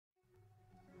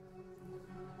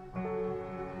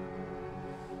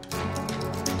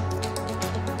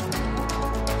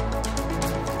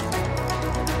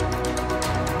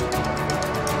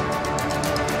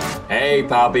Hey,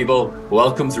 power people.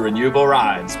 Welcome to Renewable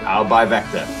Rides, powered by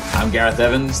VECKTA. I'm Gareth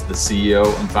Evans, the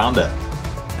CEO and founder.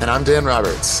 And I'm Dan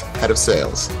Roberts, head of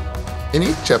sales. In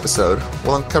each episode,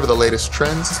 we'll uncover the latest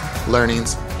trends,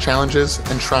 learnings, challenges,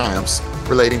 and triumphs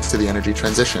relating to the energy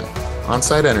transition,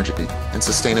 on-site energy, and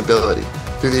sustainability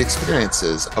through the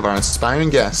experiences of our inspiring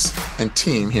guests and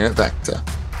team here at VECKTA.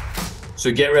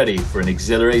 So get ready for an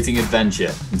exhilarating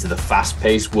adventure into the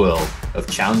fast-paced world of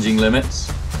challenging limits,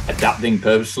 adapting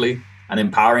purposefully, and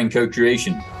empowering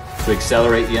co-creation to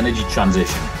accelerate the energy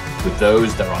transition with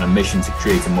those that are on a mission to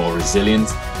create a more resilient,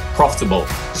 profitable,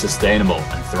 sustainable,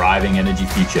 and thriving energy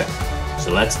future.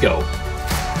 So let's go.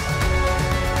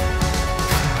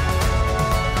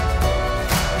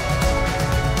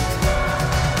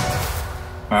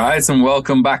 All right, and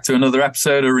welcome back to another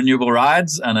episode of Renewable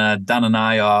Rides. And Dan and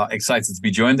I are excited to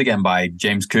be joined again by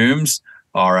James Coombes,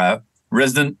 our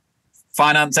resident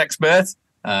finance expert,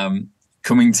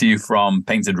 coming to you from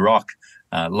Painted Rock.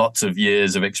 Lots of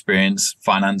years of experience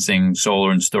financing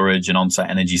solar and storage and on-site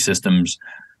energy systems.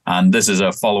 And this is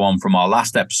a follow-on from our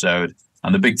last episode.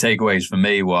 And the big takeaways for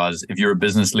me was, if you're a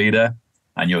business leader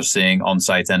and you're seeing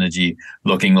on-site energy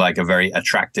looking like a very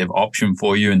attractive option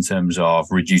for you in terms of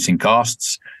reducing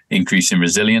costs, increasing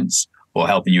resilience, or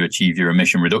helping you achieve your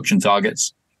emission reduction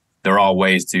targets, there are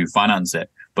ways to finance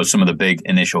it. But some of the big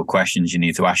initial questions you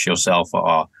need to ask yourself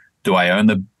are, do I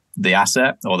own the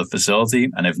asset or the facility?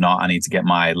 And if not, I need to get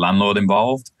my landlord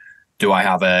involved. Do I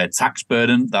have a tax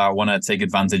burden that I want to take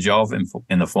advantage of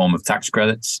in the form of tax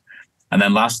credits? And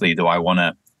then lastly, do I want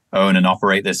to own and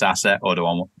operate this asset, or do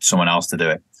I want someone else to do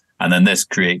it? And then this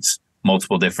creates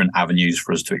multiple different avenues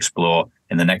for us to explore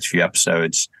in the next few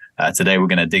episodes. Today, we're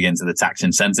going to dig into the tax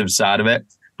incentive side of it.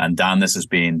 And Dan, this has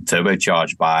been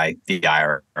turbocharged by the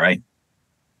IRA, right?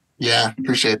 Yeah,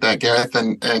 appreciate that, Gareth.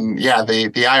 And yeah,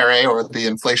 the IRA, or the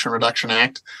Inflation Reduction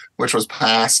Act, which was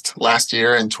passed last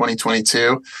year in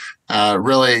 2022,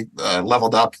 really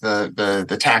leveled up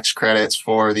the tax credits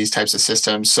for these types of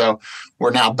systems. So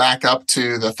we're now back up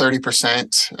to the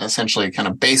 30%, essentially kind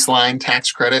of baseline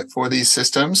tax credit for these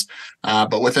systems.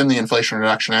 But within the Inflation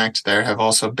Reduction Act, there have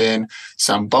also been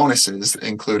some bonuses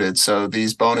included. So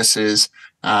these bonuses,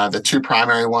 the two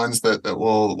primary ones that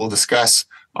we'll discuss,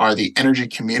 are the energy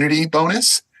community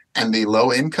bonus and the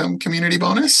low income community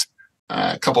bonus.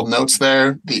 A couple notes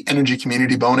there. The energy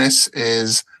community bonus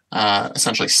is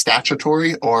essentially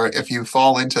statutory, or if you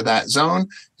fall into that zone,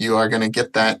 you are going to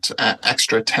get that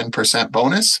extra 10%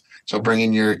 bonus. So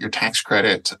bringing your tax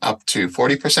credit up to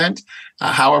 40%.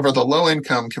 However, the low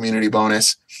income community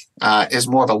bonus is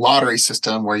more of a lottery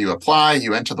system where you apply,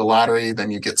 you enter the lottery,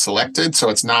 then you get selected. So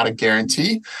it's not a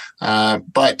guarantee.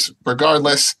 But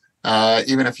regardless,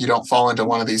 even if you don't fall into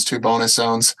one of these two bonus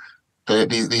zones,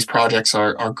 these projects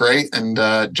are great. And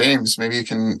James, maybe you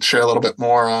can share a little bit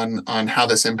more on how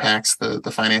this impacts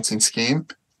the financing scheme.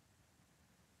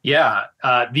 Yeah,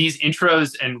 these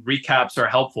intros and recaps are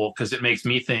helpful because it makes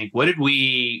me think, what did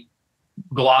we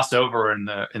gloss over in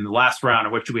the last round,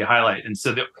 or what should we highlight? And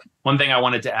so the one thing I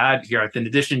wanted to add here, in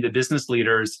addition to business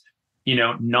leaders,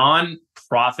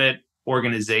 non-profit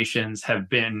organizations have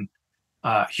been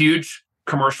huge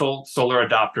commercial solar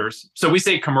adopters. So we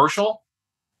say commercial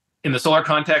in the solar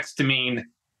context to mean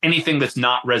anything that's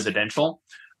not residential.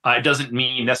 It doesn't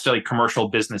mean necessarily commercial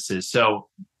businesses. So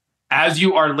as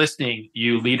you are listening,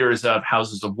 you leaders of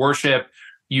houses of worship,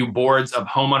 you boards of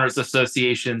homeowners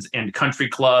associations and country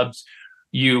clubs,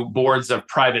 you boards of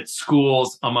private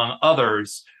schools, among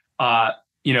others,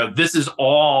 this is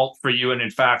all for you. And in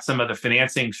fact, some of the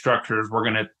financing structures we're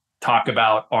going to talk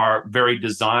about are very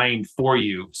designed for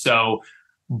you. So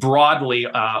broadly,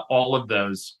 all of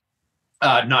those,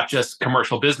 not just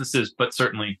commercial businesses, but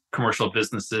certainly commercial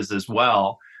businesses as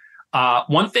well.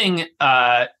 One thing,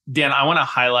 Dan, I want to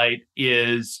highlight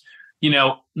is,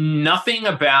 nothing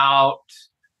about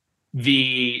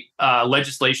the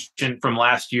legislation from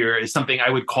last year is something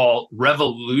I would call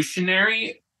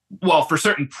revolutionary. Well, for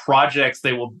certain projects,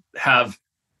 they will have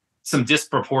some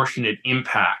disproportionate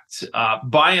impact.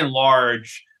 By and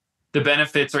large, the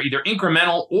benefits are either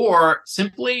incremental or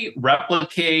simply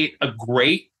replicate a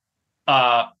great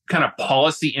kind of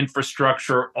policy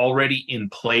infrastructure already in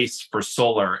place for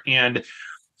solar. And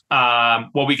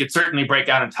while we could certainly break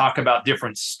out and talk about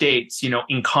different states,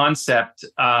 in concept,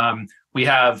 we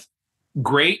have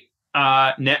great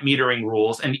net metering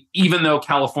rules. And even though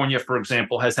California, for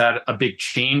example, has had a big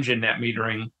change in net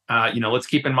metering, let's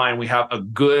keep in mind we have a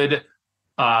good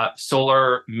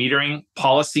solar metering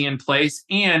policy in place.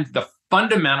 And the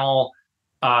fundamental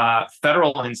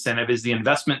federal incentive is the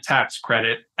investment tax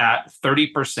credit at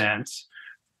 30%.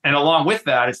 And along with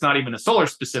that, it's not even a solar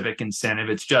specific incentive.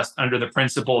 It's just under the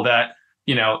principle that,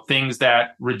 things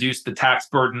that reduce the tax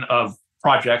burden of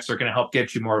projects are going to help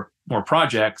get you more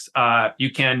projects.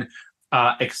 You can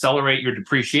accelerate your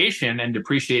depreciation and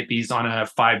depreciate these on a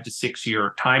 5 to 6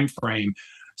 year time frame.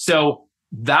 So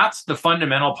that's the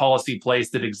fundamental policy place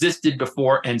that existed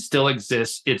before and still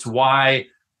exists. It's why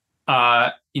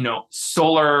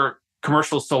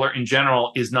commercial solar in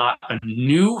general is not a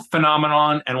new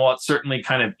phenomenon. And while it's certainly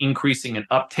kind of increasing in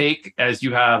uptake as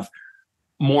you have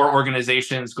more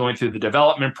organizations going through the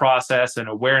development process and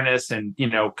awareness and,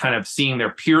 kind of seeing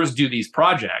their peers do these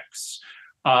projects,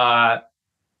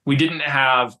 we didn't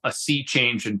have a sea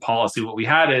change in policy. What we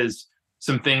had is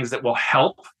some things that will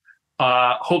help,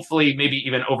 hopefully maybe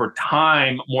even over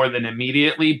time, more than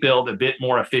immediately, build a bit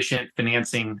more efficient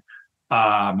financing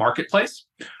marketplace.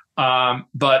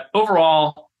 But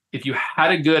overall, if you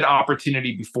had a good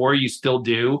opportunity before, you still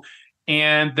do.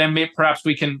 And then perhaps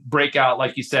we can break out,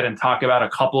 like you said, and talk about a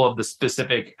couple of the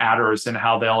specific adders and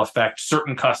how they'll affect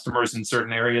certain customers in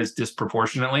certain areas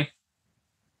disproportionately.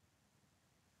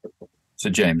 So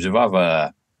James, if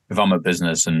I'm a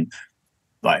business and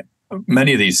like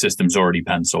many of these systems already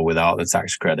pencil without the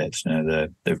tax credits,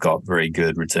 they've got very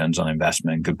good returns on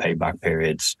investment, good payback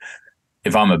periods.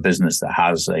 If I'm a business that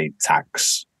has a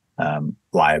tax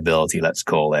liability, let's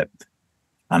call it,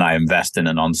 and I invest in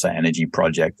an on-site energy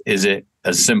project, is it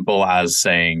as simple as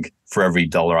saying for every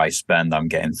dollar I spend, I'm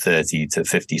getting 30 to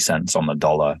 50 cents on the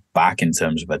dollar back in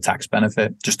terms of a tax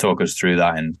benefit? Just talk us through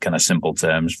that in kind of simple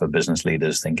terms for business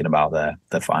leaders thinking about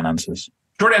their finances.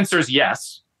 Short answer is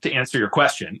yes, to answer your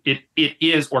question. It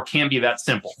is or can be that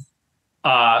simple.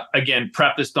 Again,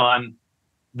 prefaced on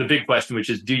the big question, which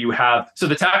is, do you have... So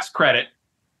the tax credit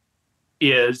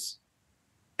is,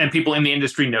 and people in the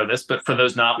industry know this, but for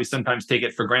those not, we sometimes take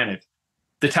it for granted.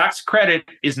 The tax credit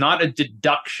is not a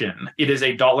deduction. It is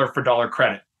a dollar for dollar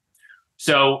credit.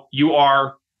 So you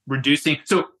are reducing.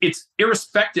 So it's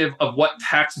irrespective of what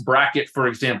tax bracket, for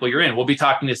example, you're in. We'll be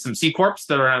talking to some C Corps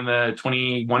that are on the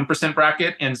 21%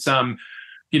 bracket and some,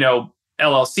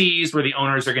 LLCs where the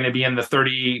owners are going to be in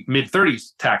the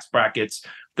mid-30s tax brackets.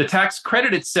 The tax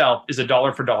credit itself is a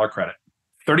dollar for dollar credit.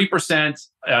 30%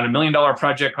 on $1 million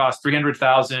project cost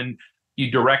 $300,000.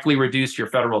 You directly reduce your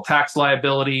federal tax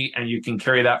liability, and you can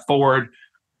carry that forward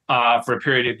for a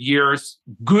period of years.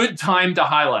 Good time to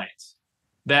highlight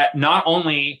that not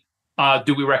only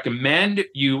do we recommend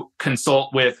you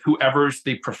consult with whoever's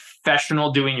the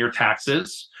professional doing your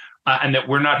taxes, and that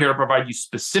we're not here to provide you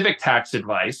specific tax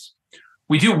advice.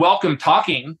 We do welcome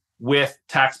talking with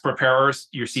tax preparers,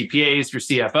 your CPAs, your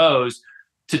CFOs,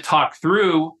 to talk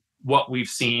through what we've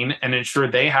seen and ensure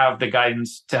they have the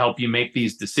guidance to help you make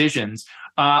these decisions.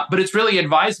 But it's really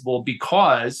advisable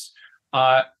because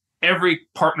every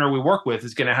partner we work with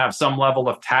is going to have some level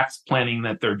of tax planning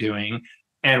that they're doing.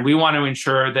 And we want to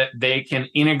ensure that they can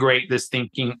integrate this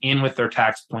thinking in with their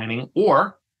tax planning.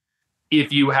 Or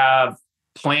if you have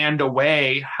planned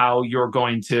away how you're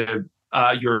going to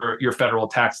your federal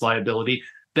tax liability,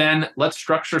 then let's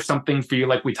structure something for you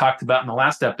like we talked about in the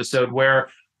last episode where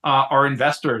our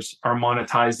investors are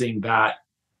monetizing that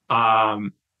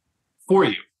for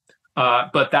you.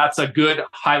 But that's a good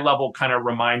high-level kind of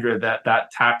reminder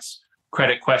that tax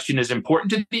credit question is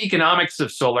important to the economics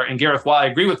of solar. And Gareth, while I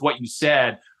agree with what you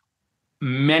said,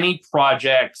 many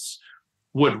projects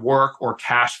would work or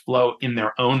cash flow in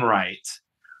their own right.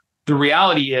 The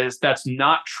reality is that's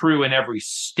not true in every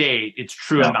state. It's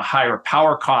true in the higher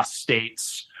power cost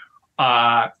states.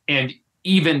 And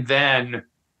even then,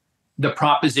 the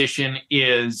proposition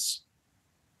is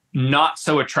not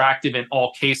so attractive in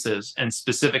all cases, and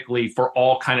specifically for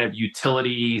all kind of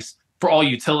utilities, for all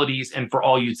utilities and for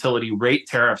all utility rate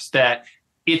tariffs, that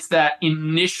it's that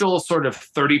initial sort of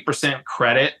 30%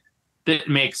 credit that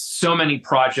makes so many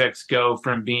projects go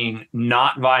from being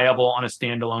not viable on a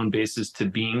standalone basis to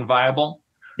being viable.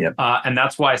 Yep. And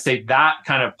that's why I say that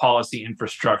kind of policy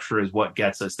infrastructure is what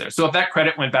gets us there. So if that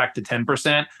credit went back to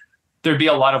 10%, there'd be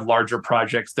a lot of larger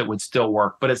projects that would still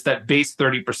work. But it's that base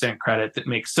 30% credit that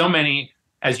makes so many,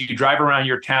 as you drive around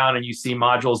your town and you see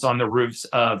modules on the roofs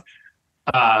of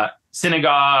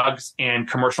synagogues and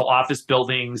commercial office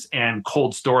buildings and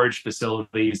cold storage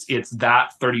facilities, it's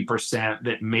that 30%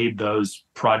 that made those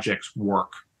projects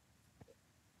work.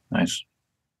 Nice.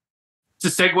 To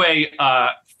segue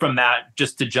from that,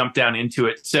 just to jump down into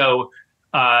it. So,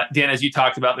 Dan, as you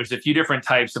talked about, there's a few different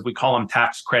types of, we call them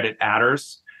tax credit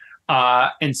adders.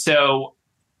 And so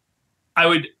I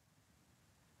would,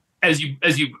 as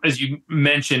you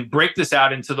mentioned, break this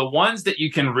out into the ones that you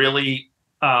can really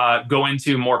go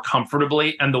into more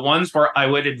comfortably, and the ones where I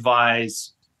would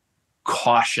advise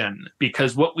caution,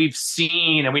 because what we've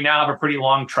seen, and we now have a pretty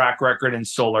long track record in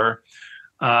solar,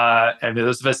 and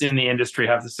those of us in the industry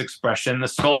have this expression, the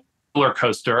solar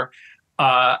coaster,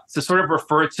 to sort of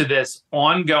refer to this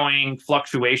ongoing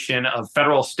fluctuation of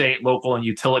federal, state, local, and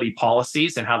utility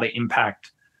policies and how they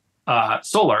impact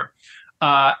solar.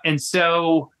 And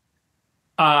so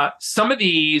some of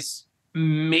these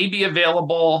may be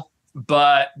available,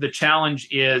 but the challenge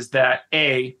is that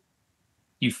A,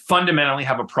 you fundamentally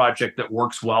have a project that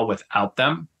works well without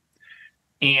them.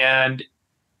 And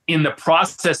in the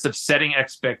process of setting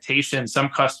expectations, some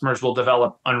customers will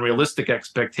develop unrealistic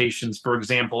expectations. For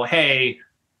example, hey,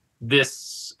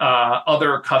 this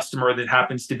other customer that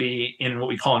happens to be in what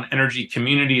we call an energy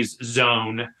communities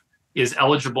zone is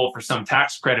eligible for some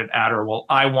tax credit adder. Well,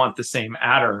 I want the same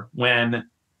adder, when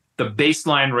the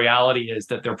baseline reality is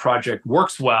that their project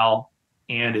works well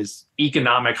and is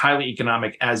economic, highly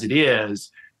economic as it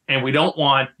is. And we don't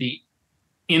want the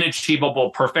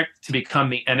inachievable perfect to become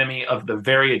the enemy of the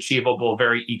very achievable,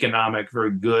 very economic,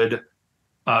 very good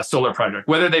solar project,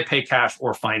 whether they pay cash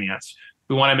or finance.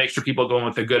 We want to make sure people go in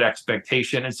with a good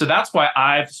expectation. And so that's why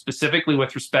I've specifically,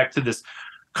 with respect to this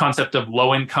concept of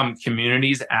low-income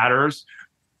communities adders,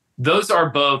 those are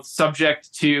both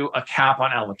subject to a cap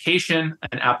on allocation,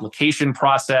 an application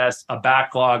process, a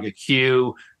backlog, a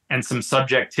queue, and some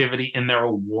subjectivity in their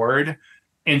award.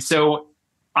 And so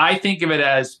I think of it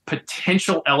as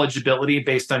potential eligibility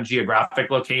based on geographic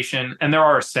location. And there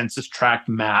are census tract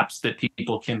maps that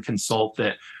people can consult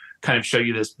that kind of show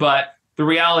you this. But the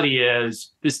reality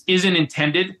is this isn't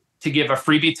intended to give a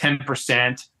freebie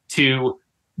 10% to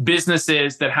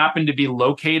businesses that happen to be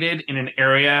located in an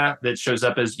area that shows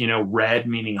up as, red,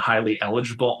 meaning highly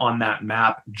eligible on that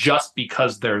map, just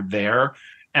because they're there.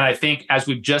 And I think as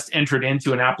we've just entered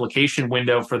into an application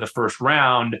window for the first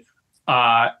round,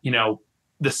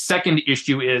 the second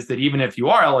issue is that even if you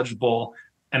are eligible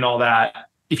and all that,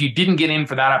 if you didn't get in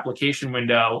for that application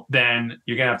window, then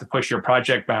you're going to have to push your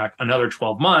project back another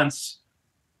 12 months,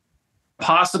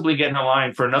 possibly get in a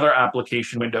line for another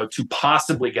application window to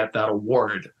possibly get that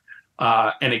award.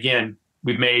 And again,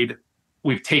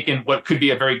 we've taken what could be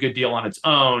a very good deal on its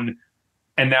own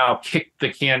and now kicked the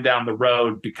can down the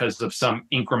road because of some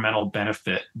incremental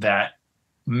benefit that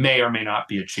may or may not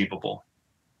be achievable.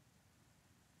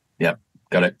 Yep,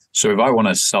 got it. So if I want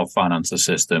to self-finance a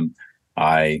system,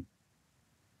 I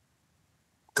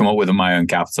come up with my own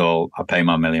capital, I pay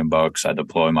my $1 million, I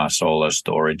deploy my solar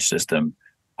storage system,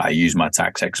 I use my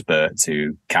tax expert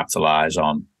to capitalize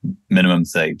on minimum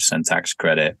 30% tax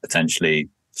credit, potentially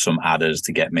some adders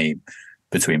to get me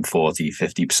between 40,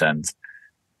 50%.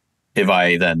 If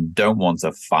I then don't want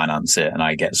to finance it and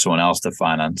I get someone else to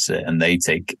finance it and they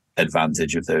take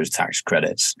advantage of those tax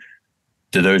credits,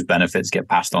 do those benefits get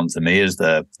passed on to me as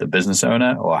the business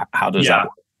owner, or how does that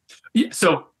work? Yeah.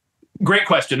 So great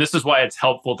question. This is why it's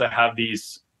helpful to have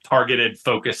these targeted,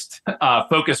 focused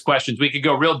questions. We could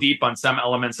go real deep on some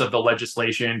elements of the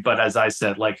legislation, but as I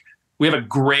said, we have a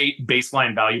great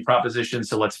baseline value proposition,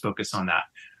 so let's focus on that.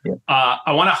 Yeah.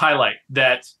 I want to highlight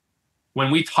that when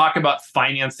we talk about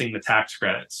financing the tax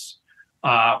credits,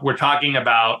 we're talking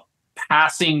about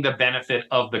passing the benefit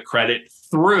of the credit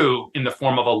through in the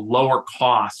form of a lower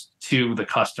cost to the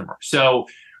customer. So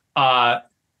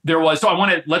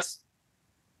let's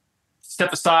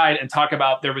step aside and talk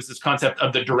about, there was this concept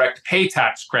of the direct pay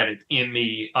tax credit in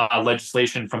the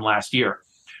legislation from last year.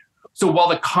 So while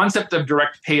the concept of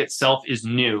direct pay itself is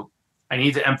new, I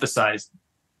need to emphasize,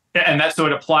 so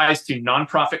it applies to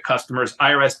nonprofit customers,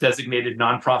 IRS designated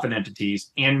nonprofit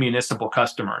entities, and municipal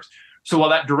customers. So while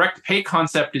that direct pay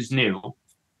concept is new,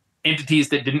 entities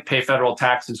that didn't pay federal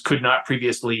taxes could not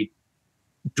previously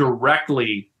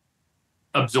directly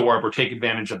absorb or take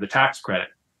advantage of the tax credit.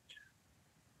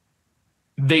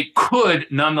 They could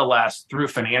nonetheless, through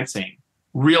financing,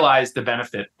 realize the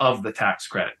benefit of the tax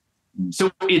credit.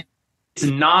 So it's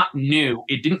not new.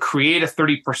 It didn't create a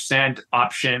 30%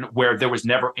 option where there was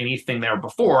never anything there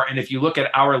before. And if you look at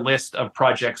our list of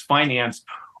projects financed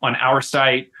on our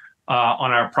site,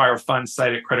 on our prior funds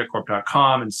site at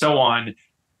creditcorp.com and so on,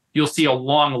 you'll see a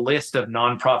long list of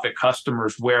nonprofit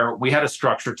customers where we had a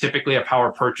structure, typically a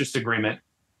power purchase agreement,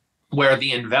 where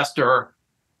the investor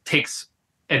takes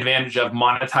advantage of,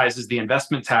 monetizes the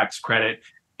investment tax credit,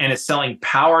 and is selling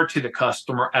power to the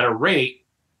customer at a rate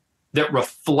that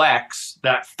reflects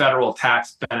that federal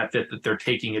tax benefit that they're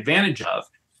taking advantage of.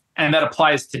 And that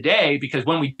applies today because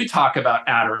when we do talk about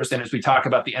adders, and as we talk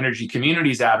about the energy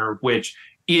communities adder, which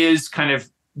is kind of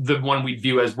the one we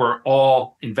view as where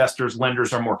all investors,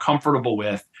 lenders are more comfortable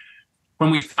with,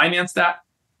 when we finance that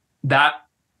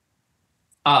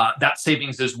that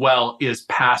savings as well is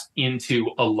passed into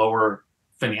a lower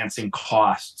financing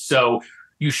cost. So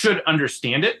you should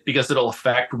understand it because it'll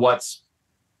affect what's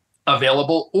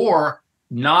available or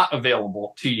not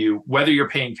available to you, whether you're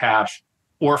paying cash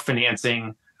or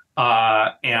financing.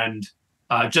 And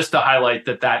just to highlight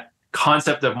that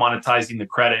concept of monetizing the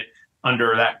credit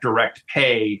under that direct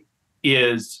pay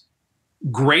is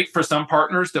great for some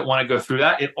partners that want to go through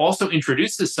that. It also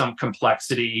introduces some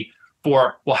complexity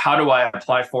for, well, how do I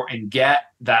apply for and get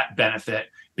that benefit?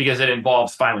 Because it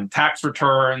involves filing tax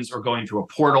returns or going to a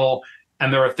portal.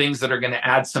 And there are things that are going to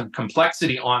add some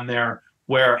complexity on there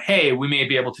where, hey, we may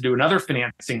be able to do another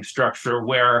financing structure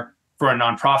where for a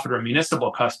nonprofit or a municipal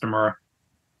customer,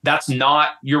 that's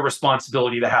not your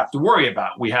responsibility to have to worry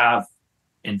about. We have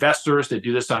investors that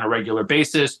do this on a regular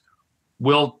basis.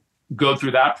 We'll go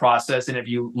through that process. And if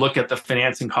you look at the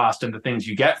financing cost and the things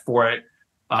you get for it,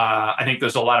 I think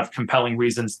there's a lot of compelling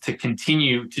reasons to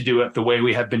continue to do it the way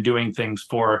we have been doing things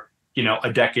for,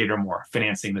 a decade or more,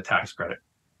 financing the tax credit.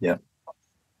 Yeah.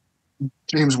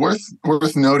 James,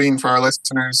 worth noting for our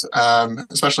listeners,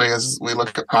 especially as we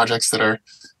look at projects that are,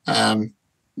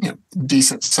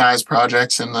 decent sized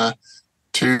projects in the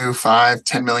 $2, $5,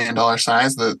 $10 million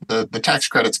size. The tax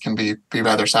credits can be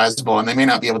rather sizable, and they may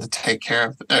not be able to take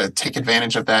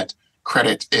advantage of that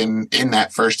credit in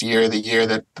that first year, the year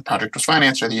that the project was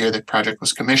financed or the year that project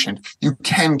was commissioned. You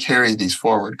can carry these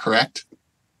forward, correct?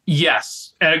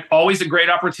 Yes. And always a great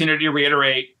opportunity to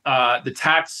reiterate the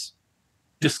tax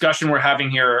discussion we're having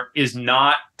here is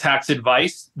not tax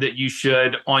advice that you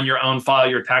should on your own file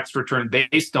your tax return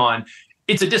based on.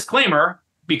 It's a disclaimer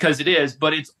because it is,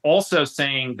 but it's also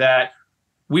saying that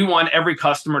we want every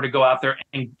customer to go out there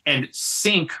and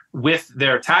sync with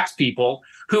their tax people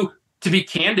who, to be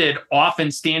candid,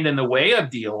 often stand in the way of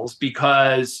deals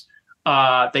because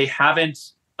they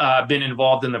haven't been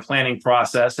involved in the planning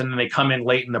process, and then they come in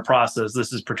late in the process.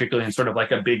 This is particularly in sort of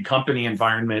like a big company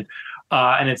environment,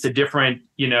 and it's a different,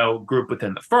 group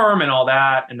within the firm and all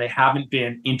that, and they haven't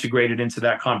been integrated into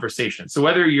that conversation. So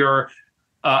whether you're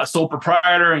a sole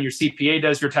proprietor and your CPA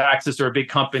does your taxes, or a big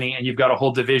company and you've got a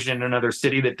whole division in another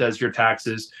city that does your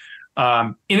taxes,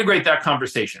 integrate that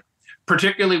conversation.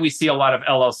 Particularly, we see a lot of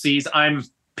LLCs. I'm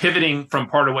pivoting from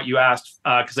part of what you asked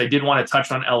because I did want to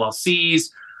touch on LLCs,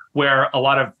 where a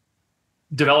lot of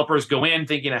developers go in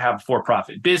thinking I have a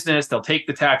for-profit business. They'll take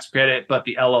the tax credit, but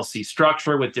the LLC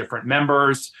structure with different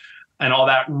members and all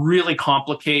that really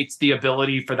complicates the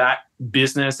ability for that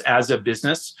business as a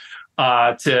business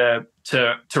to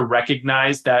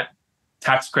recognize that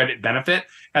tax credit benefit.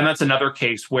 And that's another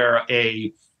case where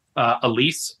a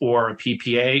lease or a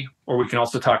PPA, or we can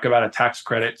also talk about a tax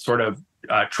credit sort of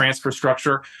transfer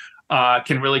structure,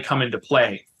 can really come into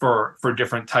play for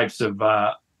different types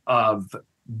of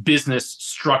business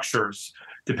structures,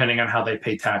 depending on how they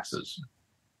pay taxes.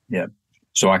 Yeah.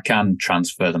 So I can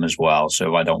transfer them as well. So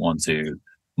if I don't want to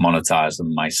monetize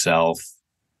them myself,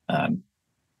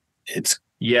 it's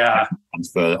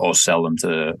transfer or sell them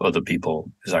to other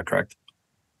people. Is that correct?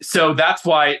 So that's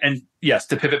why, and yes,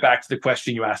 to pivot back to the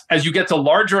question you asked, as you get to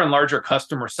larger and larger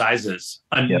customer sizes,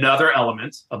 another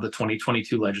element of the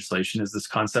 2022 legislation is this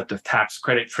concept of tax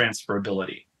credit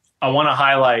transferability. I want to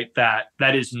highlight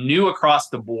that is new across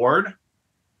the board.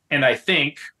 And I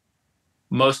think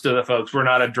most of the folks, we're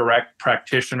not a direct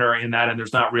practitioner in that, and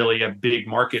there's not really a big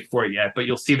market for it yet, but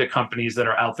you'll see the companies that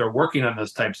are out there working on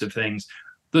those types of things.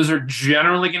 Those are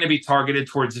generally going to be targeted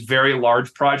towards very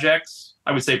large projects.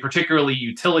 I would say particularly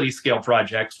utility scale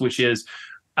projects, which is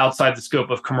outside the scope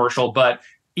of commercial. But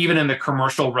even in the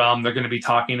commercial realm, they're going to be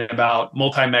talking about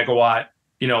multi-megawatt,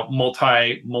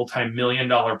 multi-million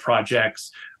dollar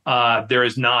projects. There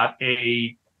is not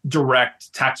a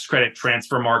direct tax credit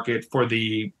transfer market for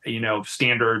the,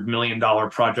 standard $1 million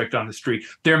project on the street.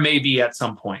 There may be at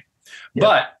some point. Yeah.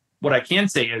 But what I can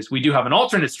say is we do have an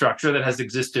alternate structure that has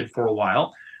existed for a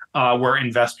while, where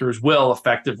investors will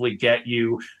effectively get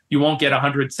you won't get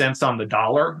 100 cents on the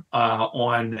dollar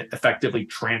on effectively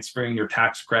transferring your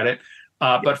tax credit.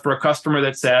 But for a customer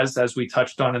that says, as we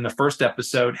touched on in the first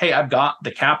episode, hey, I've got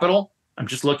the capital, I'm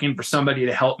just looking for somebody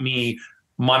to help me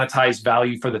monetize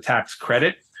value for the tax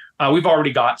credit. We've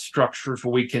already got structures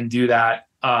where we can do that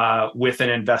with an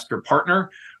investor partner.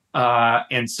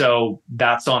 And so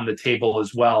that's on the table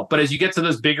as well. But as you get to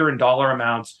those bigger in dollar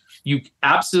amounts, you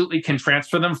absolutely can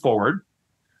transfer them forward.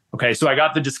 Okay, so I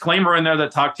got the disclaimer in there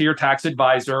that talk to your tax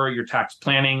advisor, your tax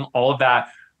planning, all of that,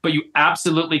 but you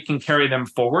absolutely can carry them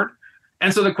forward.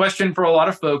 And so the question for a lot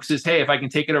of folks is, hey, if I can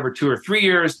take it over 2 or 3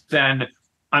 years, then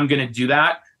I'm going to do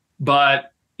that. But,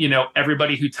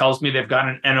 everybody who tells me they've got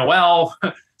an NOL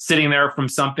sitting there from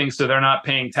something, so they're not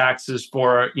paying taxes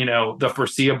for, the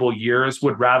foreseeable years,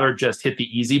 would rather just hit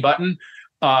the easy button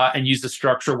and use the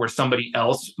structure where somebody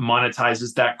else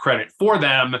monetizes that credit for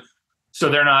them. So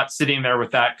they're not sitting there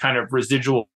with that kind of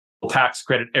residual tax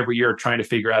credit every year trying to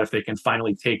figure out if they can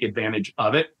finally take advantage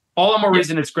of it. All the more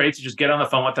reason it's great to just get on the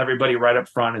phone with everybody right up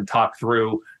front and talk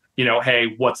through,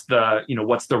 hey, what's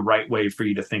the right way for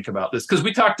you to think about this? Because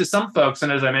we talked to some folks,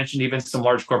 and as I mentioned, even some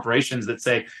large corporations that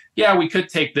say, yeah, we could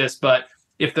take this, but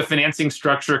if the financing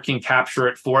structure can capture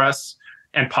it for us,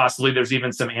 and possibly there's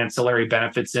even some ancillary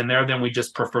benefits in there, then we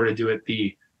just prefer to do it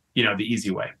the easy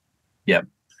way. Yeah.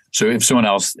 So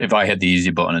if I hit the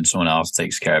easy button and someone else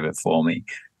takes care of it for me,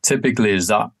 typically is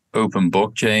that open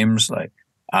book, James, like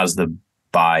as the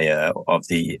buyer of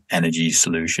the energy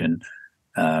solution,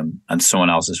 and someone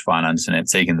else is financing it,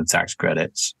 taking the tax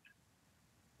credits?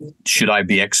 Should I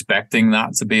be expecting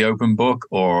that to be open book,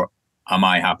 or am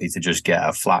I happy to just get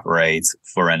a flat rate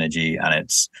for energy and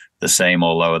it's the same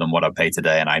or lower than what I pay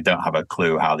today, and I don't have a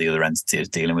clue how the other entity is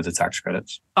dealing with the tax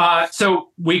credits?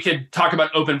 So we could talk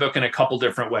about open book in a couple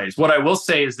different ways. What I will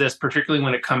say is this, particularly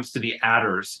when it comes to the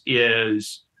adders,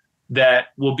 is that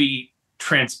we'll be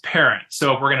transparent.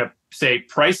 So if we're going to say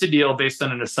price a deal based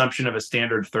on an assumption of a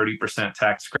standard 30%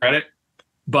 tax credit,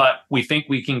 but we think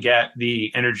we can get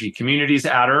the energy communities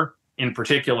adder in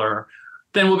particular,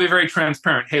 then we'll be very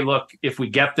transparent. Hey, look, if we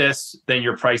get this, then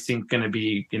your pricing is going to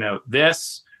be,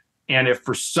 this. And if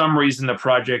for some reason the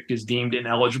project is deemed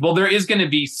ineligible, there is going to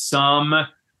be some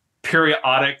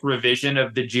periodic revision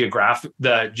of the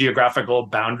geographical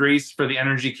boundaries for the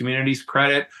energy communities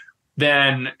credit.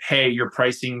 Then, hey, your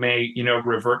pricing may,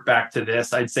 revert back to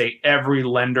this. I'd say every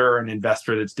lender and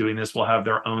investor that's doing this will have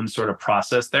their own sort of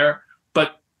process there.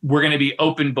 But we're going to be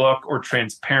open book or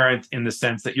transparent in the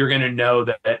sense that you're going to know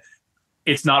that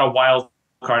it's not a wild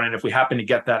card. And if we happen to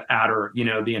get that adder,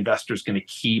 the investor's going to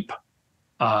keep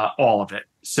all of it.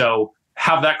 So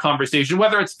have that conversation,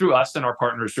 whether it's through us and our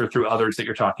partners or through others that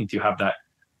you're talking to, have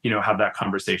that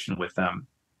conversation with them.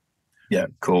 Yeah,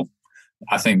 cool.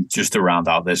 I think just to round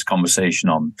out this conversation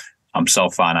on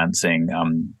self-financing,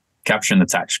 capturing the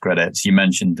tax credits, you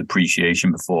mentioned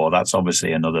depreciation before. That's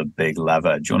obviously another big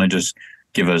lever. Do you want to just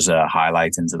give us a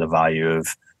highlight into the value of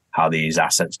how these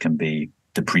assets can be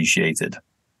depreciated?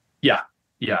 Yeah.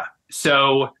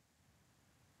 So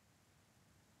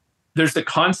there's the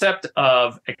concept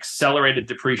of accelerated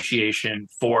depreciation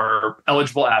for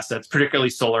eligible assets, particularly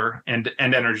solar and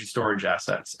energy storage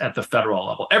assets at the federal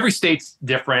level. Every state's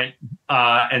different,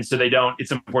 and so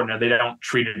it's important that they don't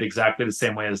treat it exactly the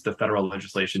same way as the federal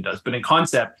legislation does. But in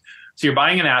concept, so you're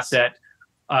buying an asset,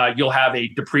 you'll have a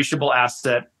depreciable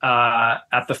asset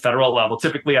at the federal level.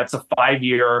 Typically, that's a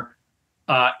 5-year.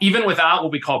 Even without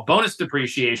what we call bonus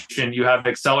depreciation, you have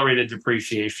accelerated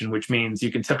depreciation, which means you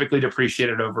can typically depreciate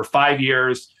it over 5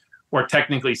 years, or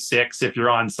technically 6 if you're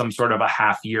on some sort of a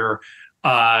half-year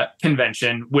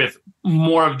convention, with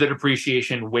more of the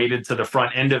depreciation weighted to the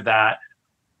front end of that.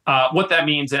 What that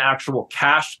means in actual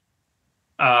cash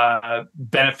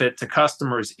benefit to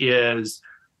customers is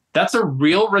that's a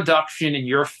real reduction in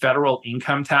your federal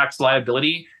income tax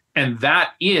liability, and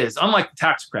that is, unlike the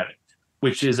tax credit,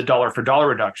 which is a dollar for dollar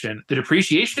reduction, the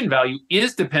depreciation value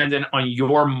is dependent on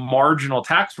your marginal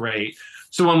tax rate.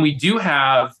 So when we do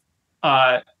have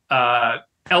LLCs,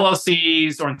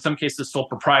 or in some cases sole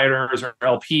proprietors or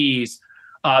LPs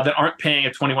that aren't paying a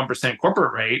 21%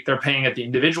 corporate rate, they're paying at the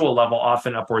individual level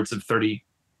often upwards of 30%.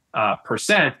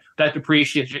 That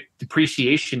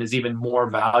depreciation is even more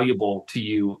valuable to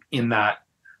you in that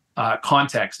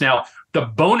context. Now, the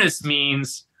bonus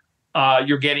means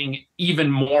you're getting even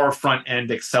more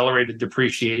front-end accelerated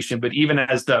depreciation. But even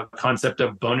as the concept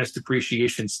of bonus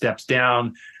depreciation steps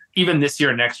down, even this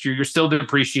year, next year, you're still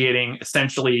depreciating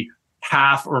essentially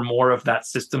half or more of that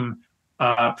system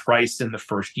price in the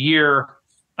first year.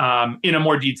 In a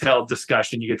more detailed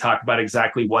discussion, you could talk about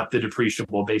exactly what the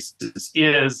depreciable basis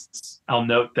is. I'll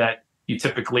note that you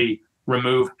typically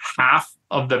remove half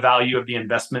of the value of the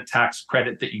investment tax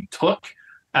credit that you took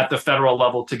at the federal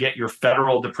level to get your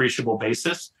federal depreciable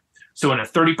basis. So in a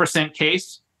 30%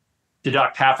 case,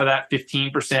 deduct half of that,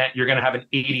 15%, you're going to have an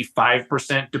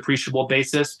 85% depreciable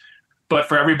basis. But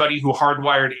for everybody who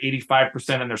hardwired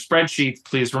 85% in their spreadsheets,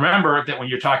 please remember that when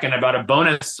you're talking about a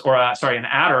bonus or an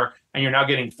adder, and you're now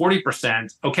getting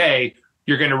 40%, okay,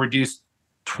 you're going to reduce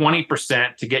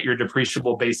 20% to get your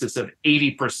depreciable basis of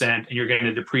 80%, and you're going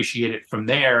to depreciate it from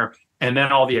there. And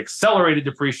then all the accelerated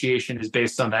depreciation is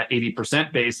based on that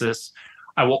 80% basis.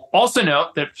 I will also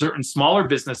note that certain smaller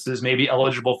businesses may be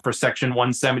eligible for Section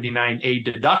 179A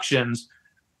deductions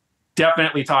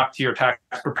definitely talk to your tax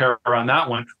preparer on that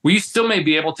one, where you still may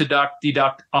be able to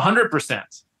deduct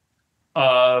 100%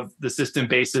 of the system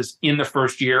basis in the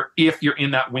first year if you're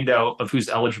in that window of who's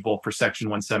eligible for Section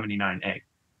 179A.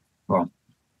 Well,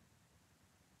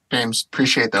 James,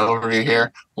 appreciate the overview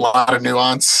here. A lot of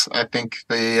nuance. I think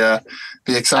the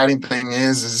exciting thing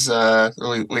is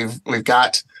we've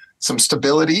got some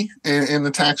stability in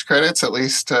the tax credits, at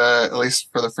least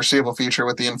for the foreseeable future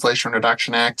with the Inflation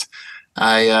Reduction Act.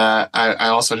 I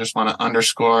also just want to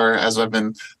underscore, as I've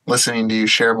been listening to you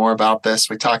share more about this,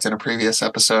 we talked in a previous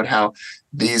episode how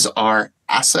these are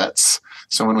assets.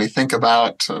 So when we think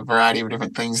about a variety of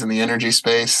different things in the energy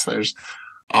space, there's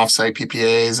offsite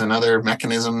PPAs and other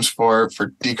mechanisms for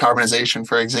decarbonization,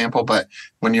 for example. But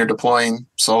when you're deploying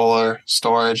solar,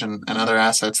 storage, and other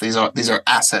assets, these are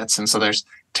assets. And so there's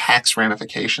tax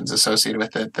ramifications associated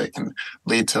with it that can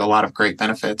lead to a lot of great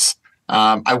benefits.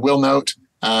 I will note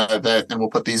that, and we'll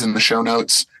put these in the show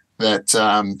notes, that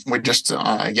we just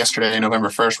yesterday, November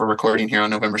 1st, we're recording here on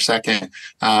November 2nd,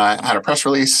 had a press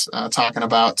release talking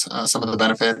about some of the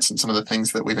benefits and some of the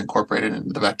things that we've incorporated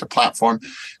into the VECKTA platform,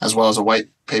 as well as a white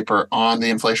paper on the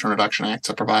Inflation Reduction Act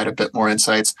to provide a bit more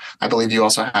insights. I believe you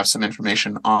also have some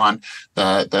information on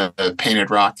the Painted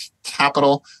Rock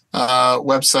Capital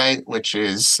website, which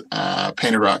is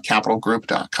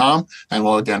paintedrockcapitalgroup.com, and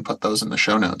we'll again put those in the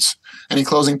show notes. Any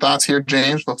closing thoughts here,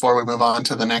 James, before we move on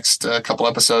to the next couple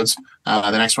episodes?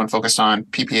 The next one focused on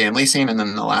PPA and leasing, and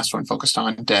then the last one focused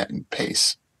on debt and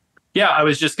PACE. Yeah, I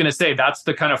was just going to say that's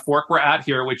the kind of fork we're at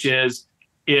here, which is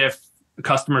if the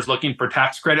customer's looking for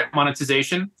tax credit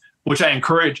monetization, which I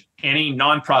encourage any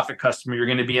nonprofit customer, you're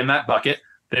going to be in that bucket.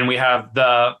 Then we have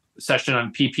the session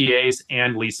on PPAs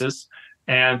and leases.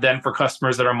 And then for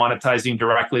customers that are monetizing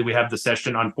directly, we have the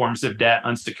session on forms of debt,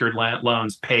 unsecured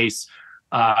loans, PACE,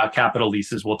 capital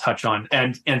leases we'll touch on,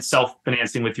 and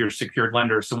self-financing with your secured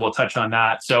lender. So we'll touch on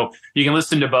that. So you can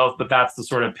listen to both, but that's the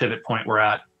sort of pivot point we're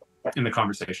at in the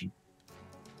conversation.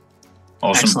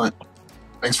 Awesome. Excellent.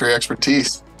 Thanks for your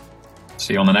expertise.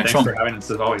 See you on the next one. Thanks for having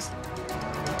us, as always.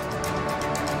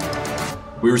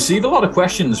 We receive a lot of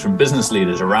questions from business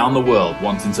leaders around the world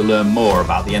wanting to learn more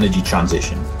about the energy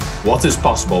transition, what is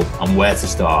possible, and where to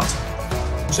start.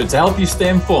 So to help you stay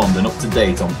informed and up to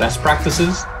date on best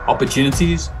practices,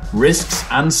 opportunities, risks,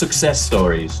 and success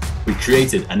stories, we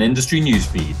created an industry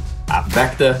newsfeed at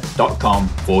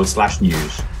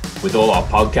VECKTA.com/news with all our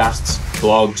podcasts,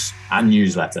 blogs, and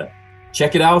newsletter.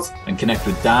 Check it out and connect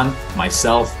with Dan,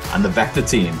 myself, and the VECKTA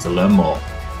team to learn more.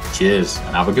 Cheers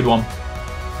and have a good one.